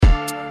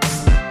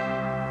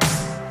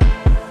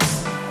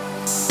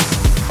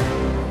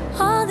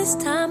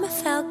this time I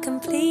felt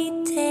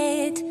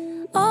completed.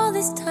 All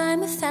this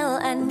time I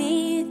felt I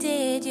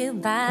needed you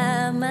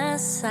by my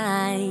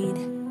side.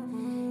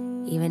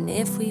 Even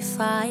if we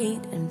fight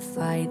and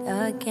fight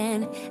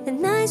again, the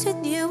nights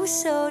with you were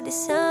so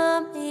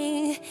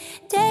disarming.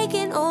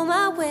 Taking all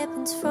my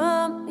weapons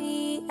from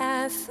me,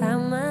 I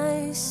found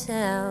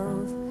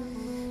myself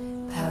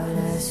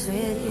powerless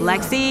with you.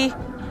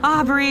 Lexi,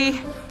 Aubrey,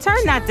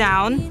 turn that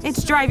down.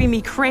 It's driving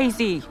me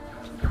crazy.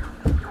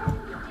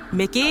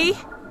 Mickey,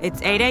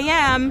 it's 8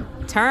 a.m.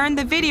 Turn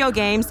the video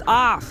games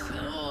off.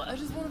 I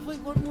just want to play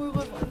one more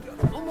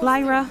level.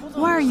 Lyra,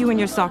 why are you in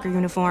your soccer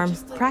uniform?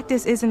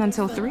 Practice isn't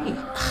until 3.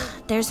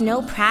 There's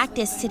no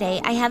practice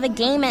today. I have a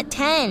game at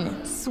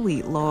 10.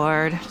 Sweet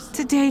Lord.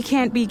 Today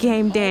can't be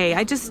game day.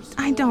 I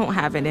don't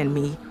have it in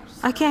me.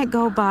 I can't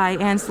go buy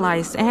and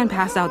slice and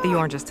pass out the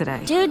oranges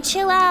today. Dude,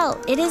 chill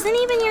out. It isn't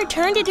even your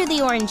turn to do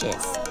the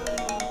oranges.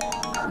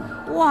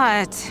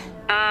 What?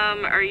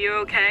 Are you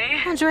okay?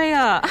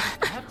 Andrea,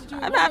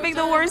 I'm having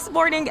the worst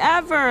morning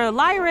ever.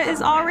 Lyra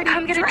is already...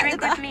 Come get a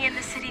drink with me in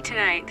the city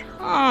tonight.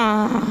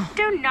 Oh,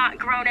 Do not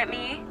groan at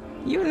me.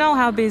 you know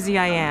how busy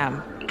I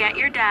am. Get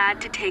your dad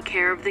to take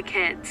care of the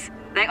kids.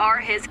 They are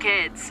his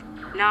kids,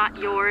 not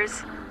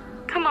yours.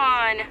 Come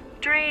on,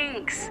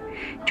 drinks.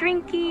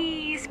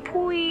 Drinkies,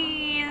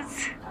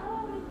 please.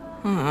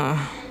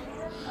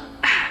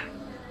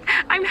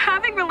 I'm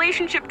having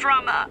relationship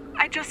drama.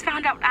 I just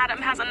found out Adam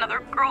has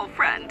another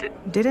girlfriend.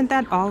 Didn't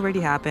that already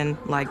happen,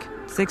 like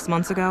 6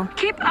 months ago?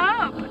 Keep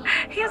up.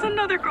 He has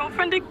another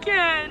girlfriend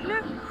again.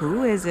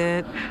 Who is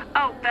it?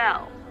 Oh,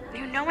 Belle.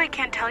 You know I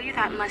can't tell you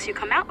that unless you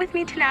come out with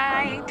me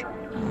tonight.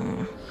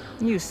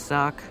 You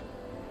suck.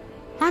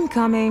 I'm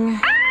coming.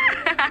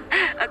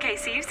 Okay,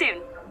 see you soon.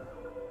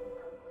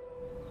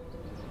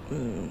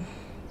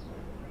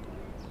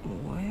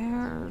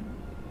 Where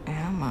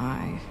am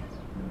I?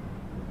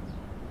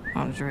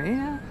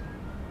 Andrea?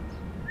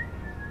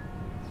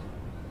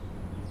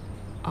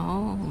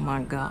 Oh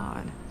my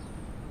God.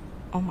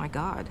 Oh my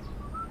God.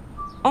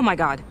 Oh my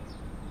God.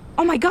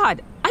 Oh my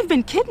God! I've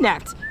been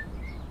kidnapped!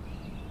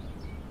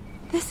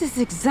 This is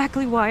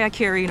exactly why I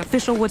carry an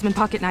official woodsman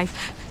pocket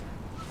knife.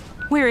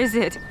 Where is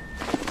it?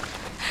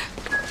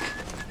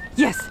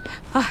 Yes.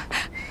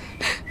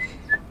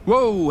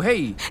 Whoa,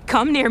 hey.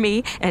 Come near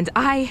me, and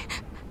I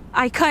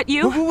cut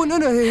you. Whoa, no,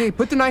 hey,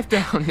 put the knife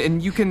down,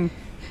 and you can...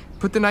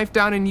 Put the knife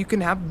down and you can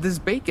have this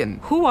bacon.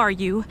 Who are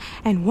you,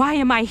 and why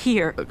am I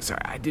here? Look, sorry,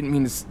 I didn't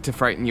mean to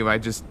frighten you. I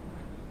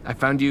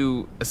found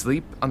you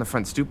asleep on the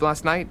front stoop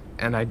last night,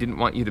 and I didn't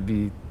want you to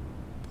be...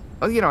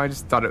 Well, I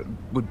just thought it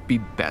would be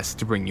best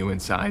to bring you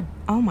inside.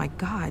 Oh my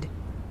God.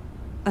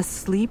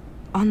 Asleep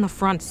on the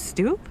front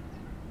stoop?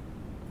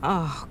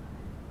 Oh,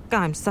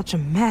 God, I'm such a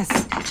mess.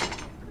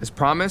 As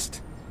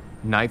promised,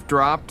 knife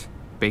dropped,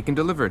 bacon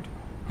delivered.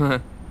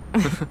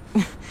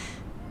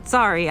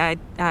 Sorry, I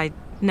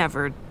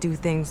never do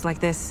things like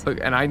this. Look,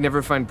 and I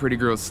never find pretty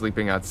girls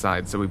sleeping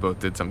outside, so we both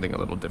did something a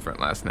little different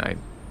last night.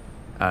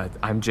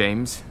 I'm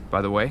James,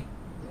 by the way.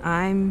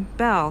 I'm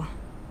Belle,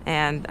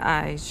 and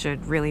I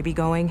should really be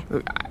going.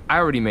 Look, I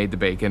already made the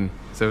bacon,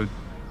 so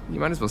you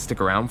might as well stick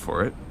around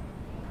for it.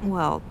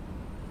 Well,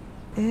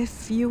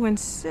 if you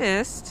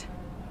insist.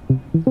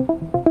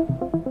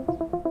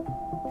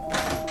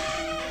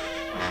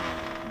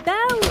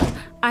 Belle,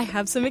 I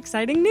have some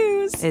exciting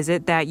news. Is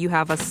it that you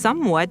have a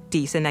somewhat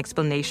decent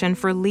explanation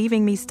for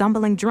leaving me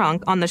stumbling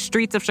drunk on the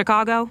streets of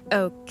Chicago?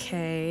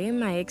 Okay,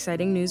 my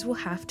exciting news will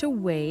have to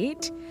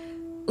wait.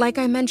 Like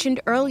I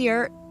mentioned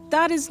earlier,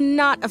 that is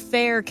not a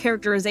fair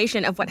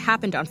characterization of what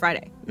happened on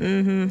Friday.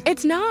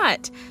 It's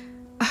not.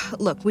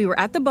 Look, we were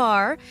at the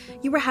bar.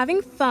 You were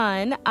having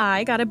fun.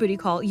 I got a booty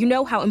call. You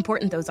know how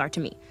important those are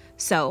to me.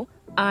 So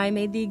I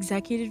made the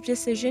executive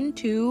decision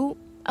to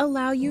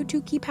allow you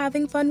to keep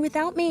having fun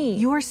without me.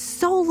 You're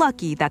so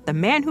lucky that the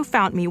man who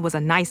found me was a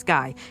nice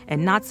guy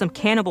and not some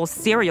cannibal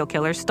serial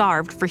killer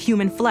starved for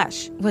human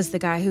flesh. Was the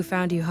guy who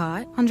found you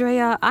hot?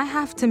 Andrea, I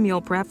have to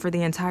meal prep for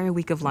the entire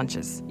week of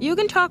lunches. You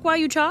can talk while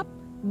you chop.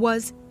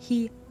 Was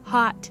he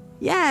hot?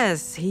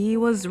 Yes, he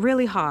was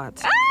really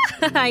hot.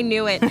 I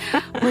knew it.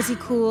 Was he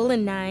cool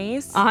and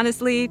nice?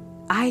 Honestly,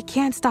 I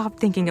can't stop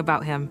thinking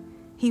about him.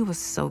 He was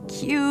so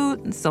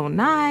cute and so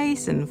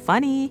nice and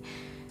funny,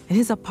 and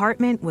his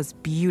apartment was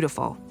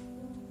beautiful.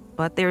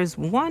 But there's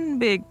one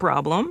big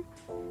problem.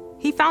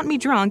 He found me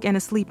drunk and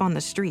asleep on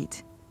the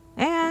street,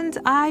 and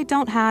I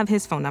don't have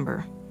his phone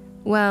number.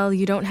 Well,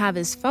 you don't have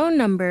his phone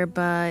number,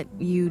 but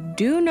you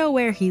do know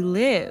where he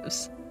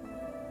lives.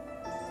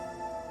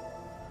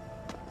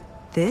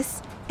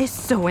 This is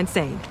so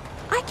insane.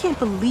 I can't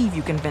believe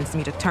you convinced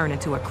me to turn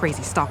into a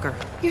crazy stalker.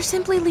 You're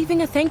simply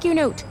leaving a thank you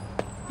note.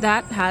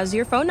 That has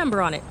your phone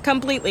number on it.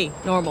 Completely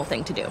normal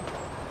thing to do.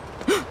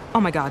 Oh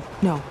my God,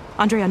 no.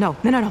 Andrea, no.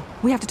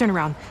 We have to turn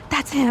around.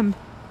 That's him.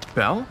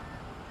 Belle?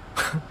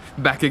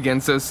 Back again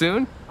so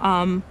soon?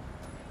 I'm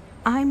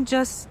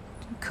just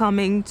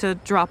coming to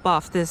drop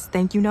off this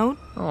thank you note.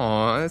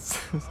 Oh,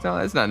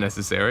 that's not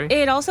necessary.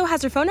 It also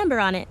has her phone number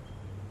on it.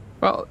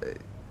 Well,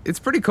 it's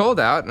pretty cold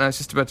out, and I was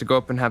just about to go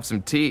up and have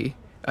some tea.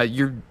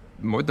 You're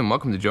more than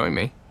welcome to join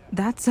me.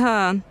 That's,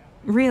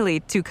 really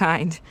too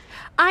kind.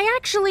 I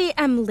actually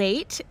am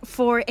late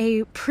for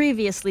a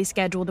previously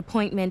scheduled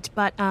appointment,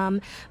 but,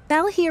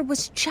 Belle here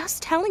was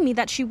just telling me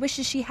that she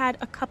wishes she had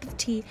a cup of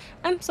tea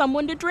and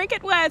someone to drink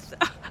it with.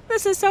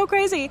 This is so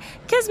crazy.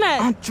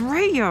 Kismet!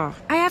 Andrea!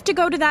 I have to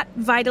go to that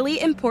vitally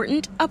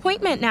important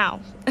appointment now.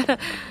 Oh,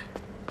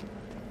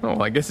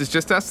 well, I guess it's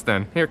just us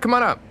then. Here, come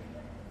on up.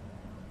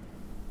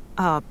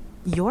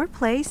 Your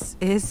place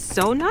is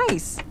so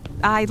nice.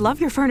 I love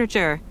your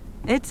furniture.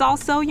 It's all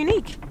so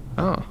unique.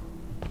 Oh,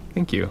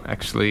 thank you.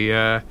 Actually,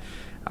 I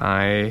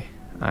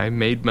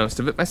made most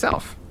of it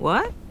myself.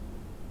 What?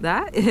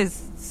 That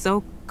is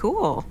so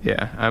cool.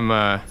 Yeah, I'm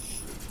a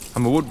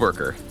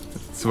woodworker.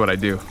 That's what I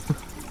do.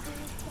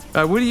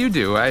 What do you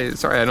do?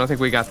 Sorry, I don't think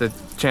we got the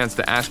chance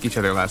to ask each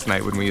other last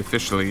night when we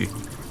officially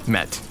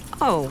met.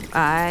 Oh,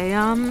 I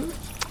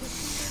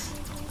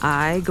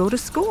go to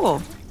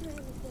school.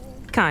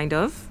 Kind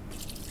of.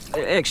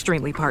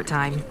 Extremely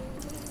part-time.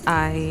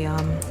 I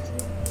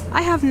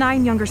have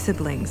 9 younger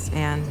siblings,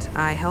 and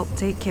I help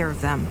take care of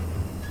them.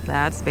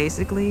 That's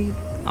basically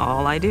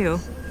all I do.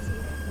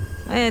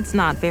 It's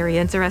not very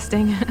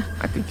interesting.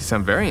 I think you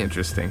sound very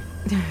interesting.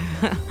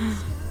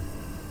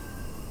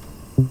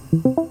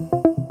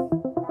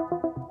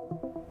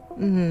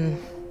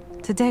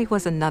 Today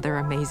was another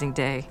amazing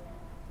day.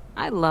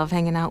 I love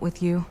hanging out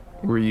with you.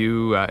 Were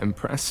you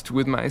impressed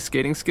with my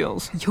skating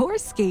skills? Your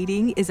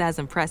skating is as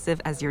impressive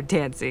as your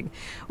dancing,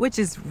 which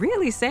is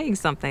really saying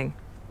something.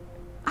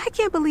 I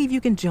can't believe you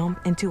can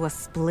jump into a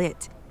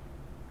split.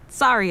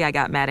 Sorry I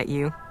got mad at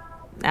you.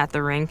 At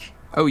the rink.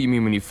 Oh, you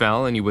mean when you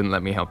fell and you wouldn't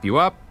let me help you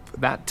up?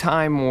 That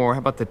time, or how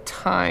about the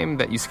time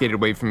that you skated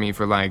away from me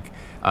for,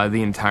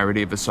 the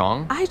entirety of a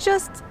song? I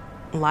just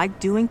like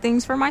doing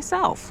things for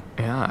myself.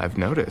 Yeah, I've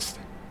noticed.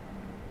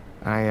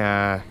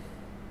 I'm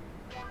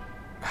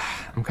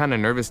kind of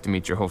nervous to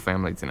meet your whole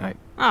family tonight.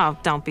 Oh,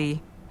 don't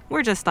be.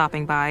 We're just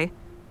stopping by.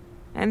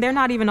 And they're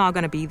not even all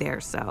gonna be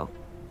there, so...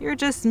 You're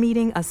just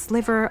meeting a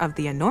sliver of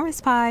the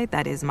enormous pie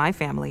that is my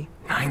family.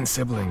 9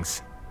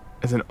 siblings.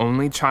 As an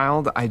only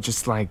child, I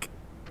can't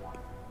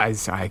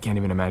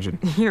even imagine.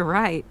 You're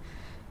right.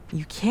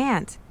 You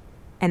can't.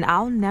 And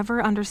I'll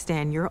never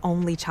understand your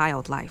only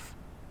child life.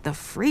 The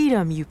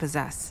freedom you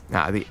possess.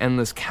 The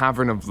endless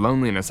cavern of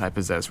loneliness I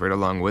possess right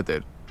along with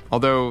it.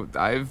 Although,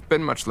 I've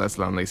been much less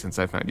lonely since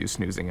I found you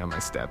snoozing on my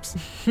steps.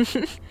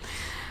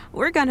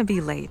 We're gonna be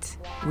late.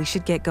 We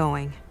should get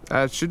going.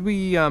 Should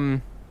we,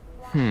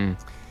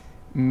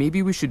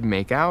 maybe we should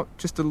make out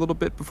just a little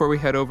bit before we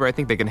head over? I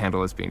think they can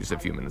handle us being just a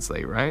few minutes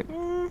late, right?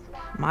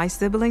 My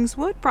siblings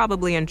would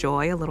probably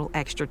enjoy a little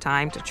extra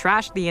time to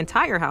trash the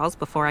entire house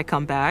before I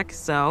come back,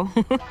 so...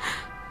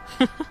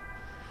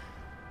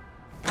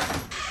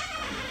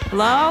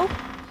 Hello?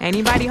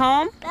 Anybody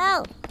home?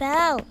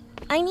 Belle,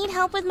 I need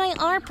help with my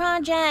art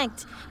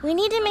project. We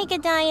need to make a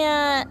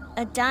diorama.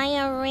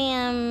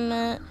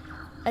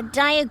 A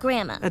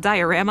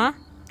diorama?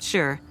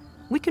 Sure.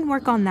 We can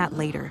work on that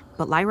later.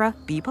 But Lyra,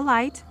 be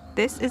polite.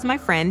 This is my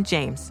friend,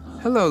 James.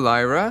 Hello,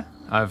 Lyra.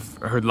 I've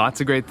heard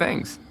lots of great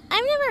things.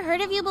 I've never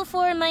heard of you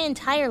before in my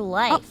entire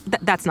life. Oh,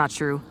 that's not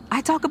true.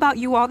 I talk about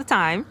you all the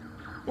time.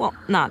 Well,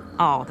 not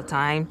all the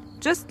time.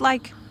 Just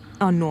like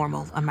a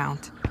normal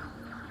amount.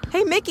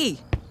 Hey, Mickey!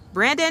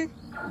 Brandon!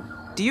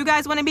 Do you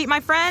guys want to meet my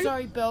friend?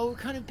 Sorry, Belle, we're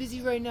kind of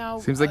busy right now.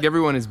 Seems like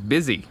everyone is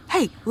busy.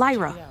 Hey,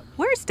 Lyra,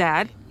 where's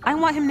Dad? I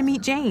want him to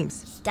meet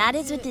James. Dad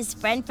is with his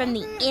friend from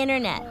the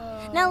internet.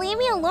 Now leave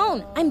me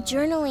alone. I'm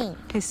journaling.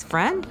 His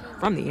friend?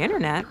 From the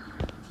internet?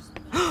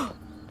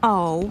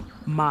 Oh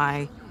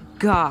my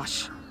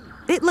gosh.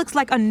 It looks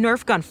like a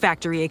Nerf gun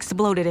factory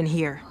exploded in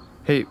here.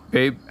 Hey,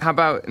 babe, how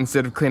about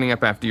instead of cleaning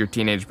up after your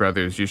teenage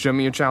brothers, you show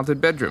me your childhood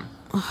bedroom?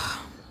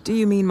 Do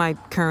you mean my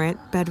current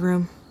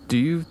bedroom? Do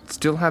you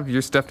still have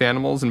your stuffed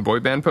animals and boy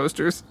band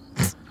posters?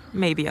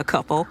 Maybe a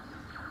couple.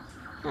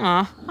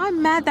 Aw,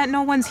 I'm mad that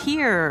no one's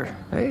here.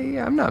 Hey,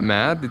 I'm not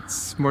mad.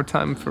 It's more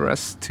time for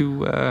us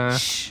to,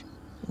 Shh.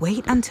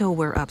 Wait until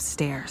we're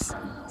upstairs.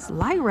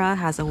 Lyra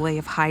has a way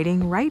of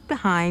hiding right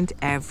behind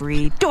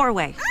every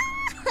doorway.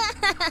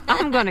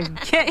 I'm gonna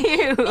get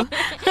you.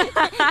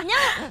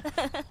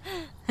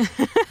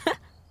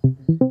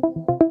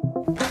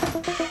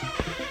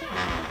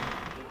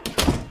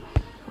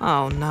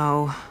 Oh,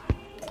 no.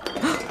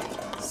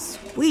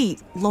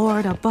 Sweet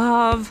Lord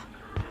above.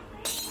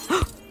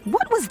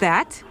 What was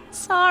that?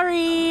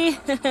 Sorry.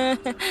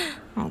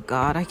 Oh,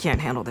 God, I can't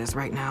handle this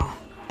right now.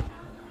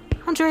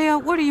 Andrea,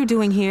 what are you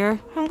doing here?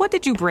 And what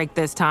did you break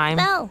this time?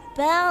 Belle.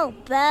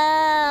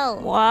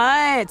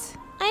 What?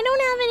 I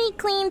don't have any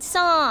clean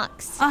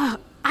socks.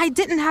 I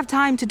didn't have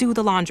time to do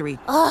the laundry.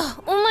 Oh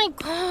my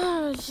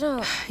gosh.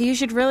 You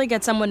should really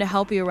get someone to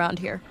help you around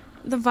here.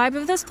 The vibe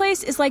of this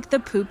place is like the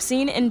poop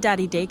scene in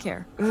Daddy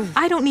Daycare.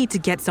 I don't need to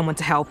get someone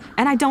to help,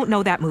 and I don't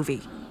know that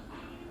movie.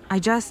 I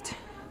just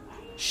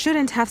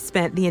shouldn't have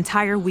spent the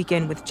entire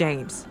weekend with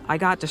James. I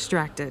got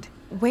distracted.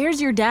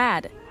 Where's your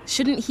dad?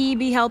 Shouldn't he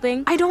be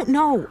helping? I don't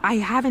know. I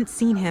haven't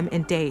seen him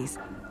in days.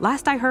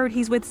 Last I heard,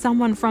 he's with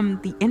someone from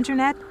the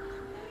internet.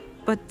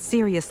 But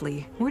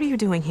seriously, what are you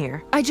doing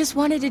here? I just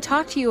wanted to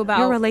talk to you about...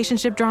 Your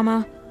relationship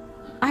drama?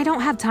 I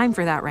don't have time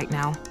for that right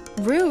now.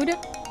 Rude.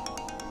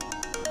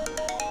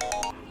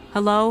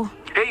 Hello?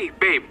 Hey,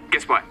 babe,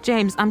 guess what?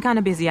 James, I'm kind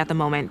of busy at the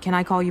moment. Can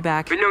I call you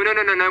back?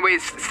 No,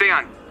 wait, stay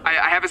on.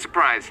 I have a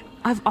surprise.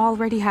 I've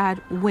already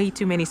had way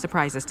too many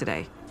surprises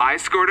today. I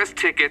scored us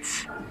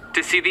tickets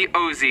to see the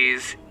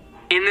Ozies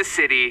in the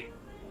city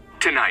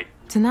tonight.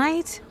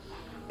 Tonight?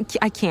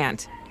 I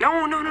can't.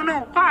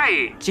 No.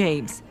 Why?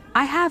 James,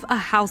 I have a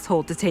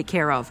household to take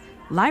care of.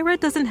 Lyra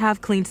doesn't have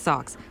clean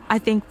socks. I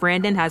think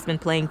Brandon has been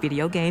playing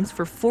video games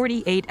for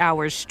 48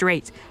 hours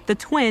straight. The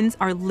twins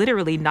are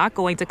literally not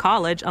going to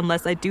college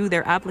unless I do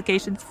their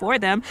applications for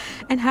them.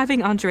 And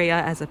having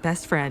Andrea as a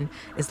best friend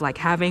is like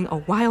having a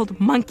wild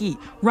monkey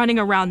running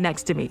around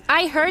next to me.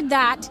 I heard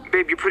that.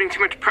 Babe, you're putting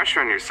too much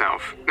pressure on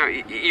yourself. No,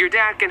 your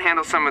dad can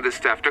handle some of this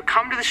stuff. Now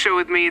come to the show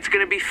with me. It's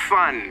going to be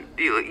fun.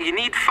 You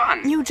need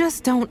fun. You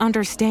just don't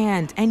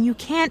understand, and you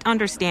can't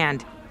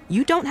understand.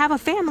 You don't have a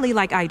family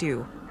like I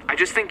do. I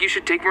just think you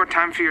should take more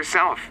time for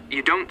yourself.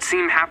 You don't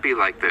seem happy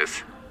like this.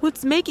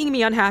 What's making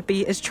me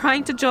unhappy is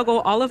trying to juggle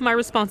all of my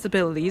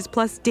responsibilities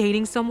plus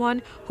dating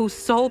someone whose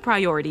sole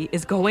priority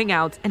is going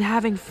out and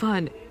having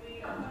fun.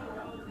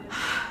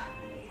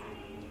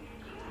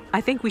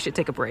 I think we should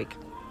take a break.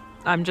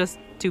 I'm just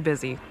too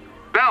busy.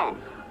 Belle!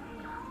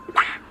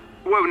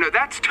 Whoa, no,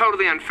 that's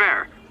totally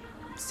unfair.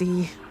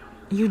 See,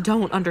 you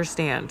don't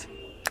understand.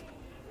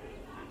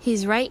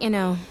 He's right, you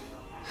know.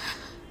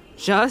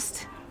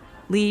 Just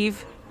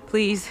leave,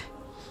 please.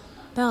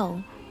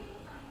 Belle.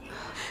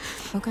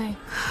 Okay.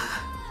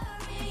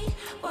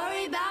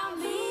 Worry about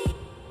me.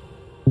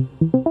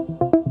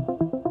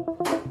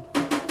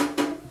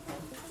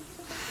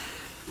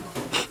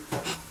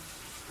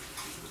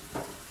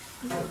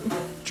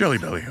 Jelly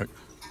Belly, are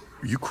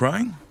you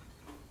crying?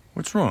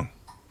 What's wrong?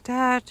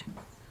 Dad,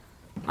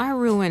 I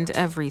ruined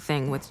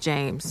everything with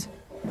James.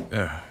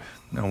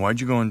 Now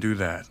why'd you go and do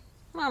that?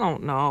 I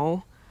don't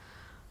know.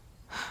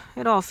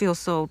 It all feels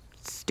so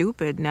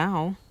stupid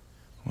now.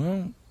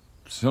 Well,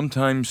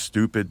 sometimes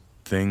stupid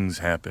things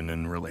happen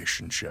in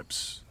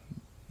relationships.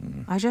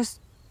 I just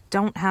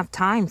don't have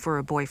time for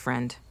a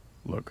boyfriend.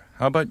 Look,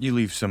 how about you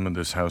leave some of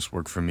this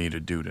housework for me to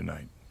do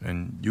tonight,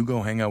 and you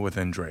go hang out with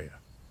Andrea.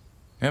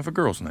 Have a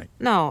girls' night.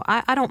 No,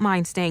 I don't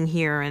mind staying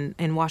here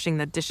and washing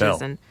the dishes.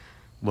 Belle, and...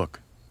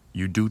 Look,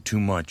 you do too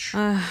much,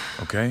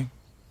 okay?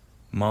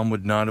 Mom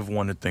would not have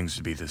wanted things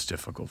to be this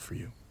difficult for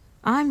you.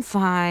 I'm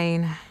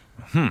fine.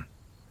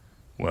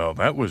 Well,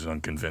 that was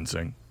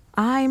unconvincing.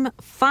 I'm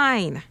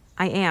fine.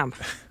 I am.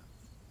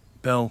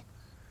 Belle,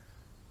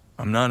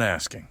 I'm not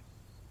asking.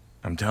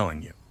 I'm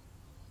telling you.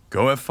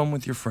 Go have fun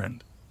with your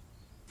friend.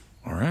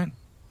 All right?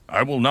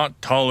 I will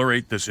not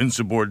tolerate this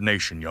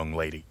insubordination, young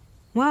lady.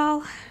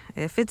 Well,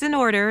 if it's in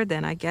order,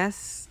 then I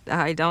guess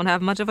I don't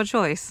have much of a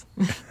choice.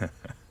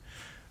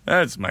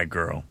 That's my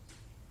girl.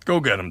 Go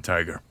get him,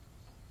 Tiger.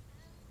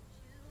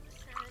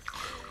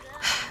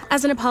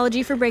 As an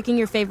apology for breaking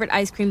your favorite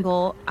ice cream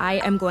bowl, I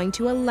am going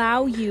to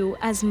allow you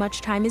as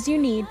much time as you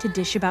need to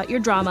dish about your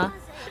drama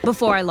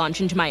before I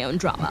launch into my own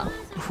drama.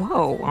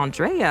 Whoa,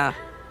 Andrea.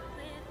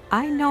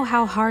 I know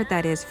how hard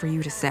that is for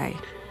you to say.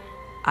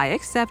 I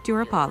accept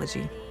your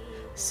apology.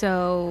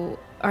 So,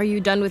 are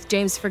you done with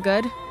James for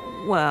good?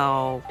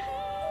 Well...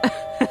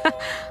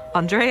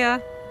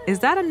 Andrea, is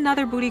that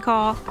another booty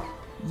call?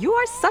 You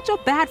are such a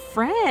bad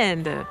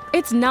friend.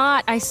 It's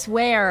not, I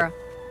swear.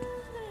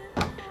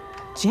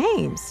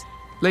 James.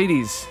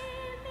 Ladies,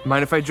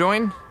 mind if I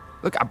join?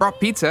 Look, I brought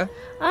pizza.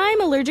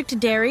 I'm allergic to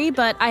dairy,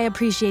 but I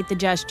appreciate the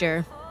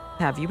gesture.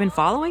 Have you been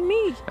following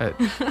me?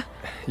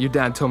 Your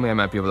dad told me I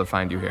might be able to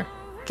find you here.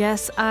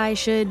 Guess I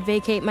should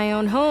vacate my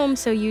own home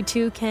so you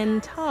two can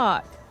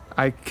talk.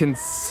 I can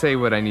say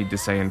what I need to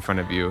say in front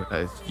of you.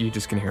 You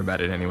just can hear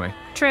about it anyway.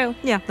 True.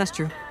 Yeah, that's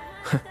true.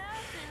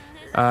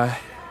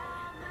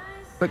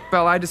 Look,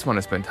 Belle, I just want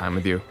to spend time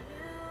with you.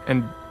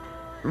 And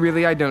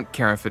really, I don't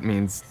care if it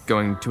means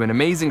going to an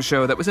amazing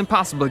show that was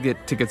impossible to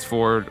get tickets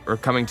for, or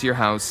coming to your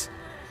house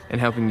and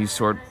helping you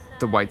sort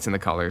the whites and the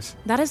colors.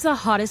 That is the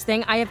hottest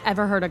thing I have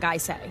ever heard a guy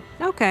say.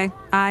 Okay,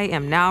 I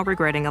am now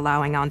regretting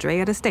allowing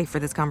Andrea to stay for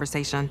this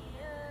conversation.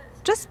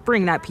 Just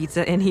bring that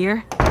pizza in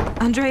here.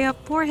 Andrea,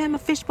 pour him a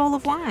fishbowl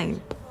of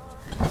wine.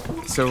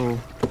 So,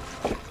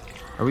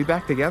 are we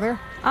back together?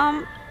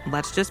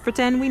 Let's just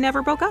pretend we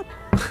never broke up.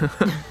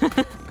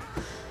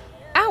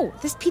 Ow,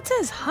 this pizza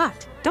is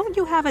hot. Don't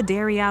you have a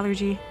dairy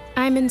allergy?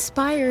 I'm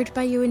inspired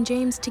by you and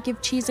James to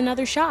give cheese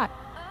another shot.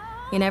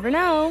 You never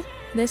know.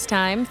 This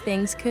time,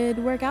 things could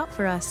work out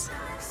for us.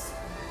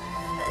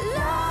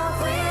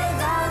 Love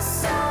without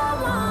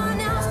someone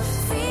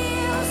else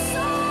feels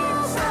so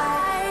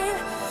right.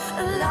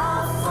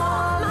 Love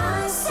for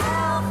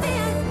myself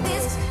in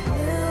this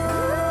new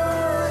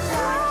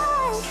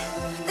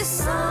life. There's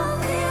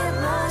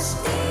something much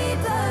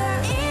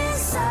deeper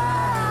inside.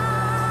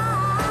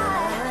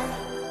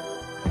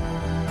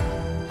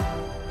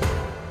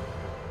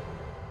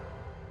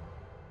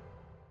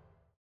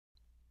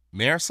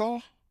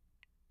 Marisol?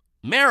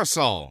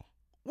 Marisol!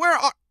 Where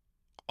are...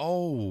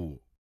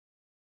 Oh.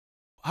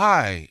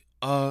 Hi.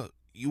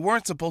 You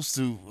weren't supposed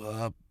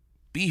to,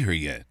 be here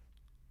yet.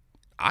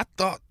 I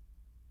thought...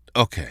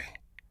 Okay.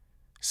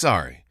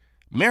 Sorry.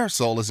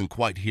 Marisol isn't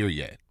quite here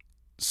yet.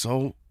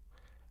 So,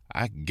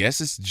 I guess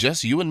it's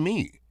just you and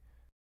me.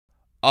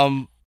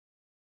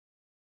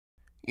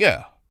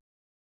 Yeah.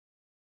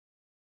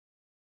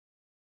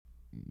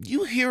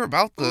 You hear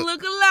about the...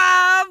 Look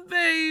alive,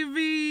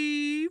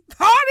 baby!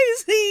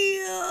 Party's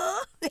here!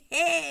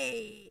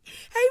 Hey!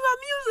 Hey, my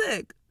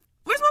music!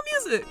 Where's my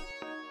music?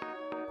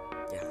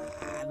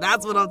 Yeah,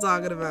 that's what I'm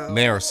talking about.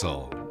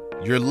 Marisol,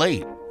 you're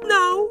late.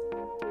 No.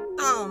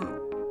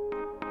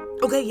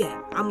 Okay,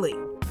 yeah, I'm late.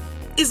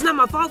 It's not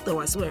my fault, though,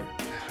 I swear.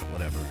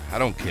 Whatever, I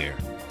don't care.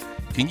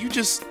 Can you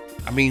just...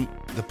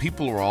 the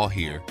people are all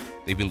here.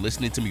 They've been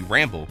listening to me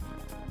ramble.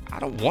 I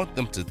don't want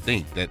them to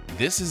think that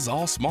this is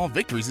all small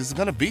victories is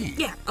gonna be.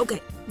 Yeah,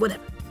 okay,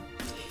 whatever.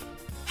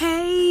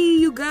 Hey,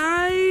 you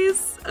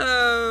guys.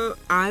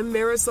 I'm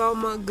Marisol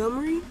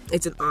Montgomery.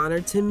 It's an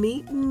honor to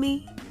meet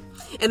me.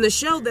 And the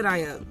show that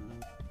I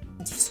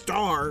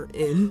star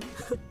in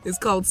is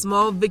called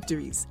Small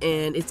Victories,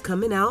 and it's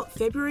coming out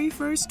February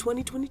 1st,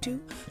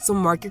 2022. So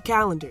mark your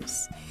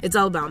calendars. It's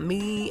all about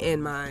me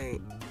and my...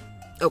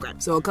 Okay,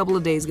 so a couple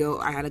of days ago,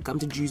 I had a come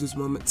to Jesus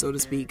moment, so to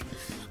speak.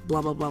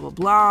 Blah, blah, blah, blah,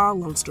 blah.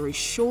 Long story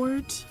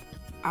short,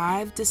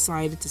 I've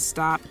decided to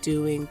stop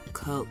doing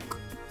coke.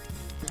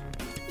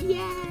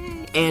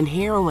 Yay! And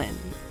heroin.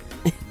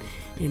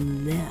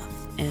 And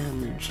meth.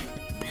 And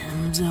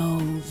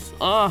benzos.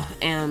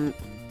 And...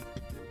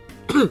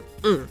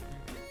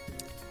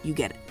 You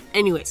get it.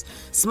 Anyways,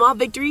 Small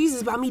Victories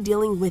is about me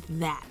dealing with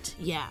that.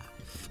 Yeah.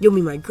 You'll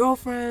meet my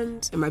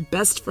girlfriend and my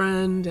best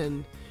friend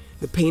and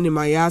the pain in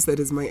my ass that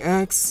is my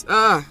ex.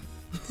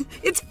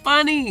 It's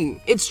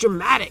funny. It's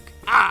dramatic.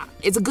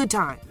 It's a good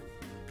time.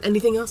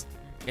 Anything else?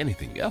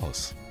 Anything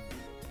else?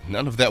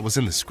 None of that was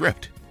in the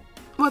script.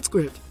 What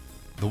script?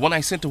 The one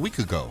I sent a week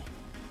ago.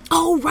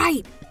 Oh,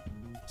 right.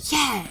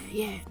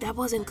 Yeah, that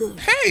wasn't good.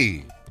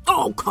 Hey!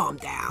 Oh, calm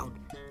down.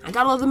 I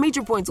got all the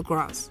major points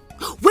across.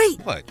 Wait!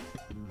 What?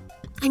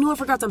 I knew I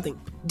forgot something.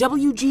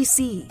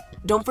 WGC.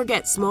 Don't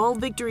forget, Small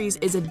Victories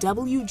is a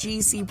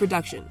WGC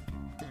production.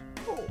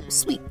 Oh,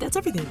 sweet. That's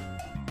everything.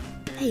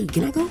 Hey,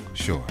 can I go?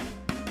 Sure.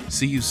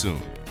 See you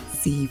soon.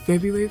 See you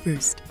February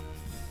 1st.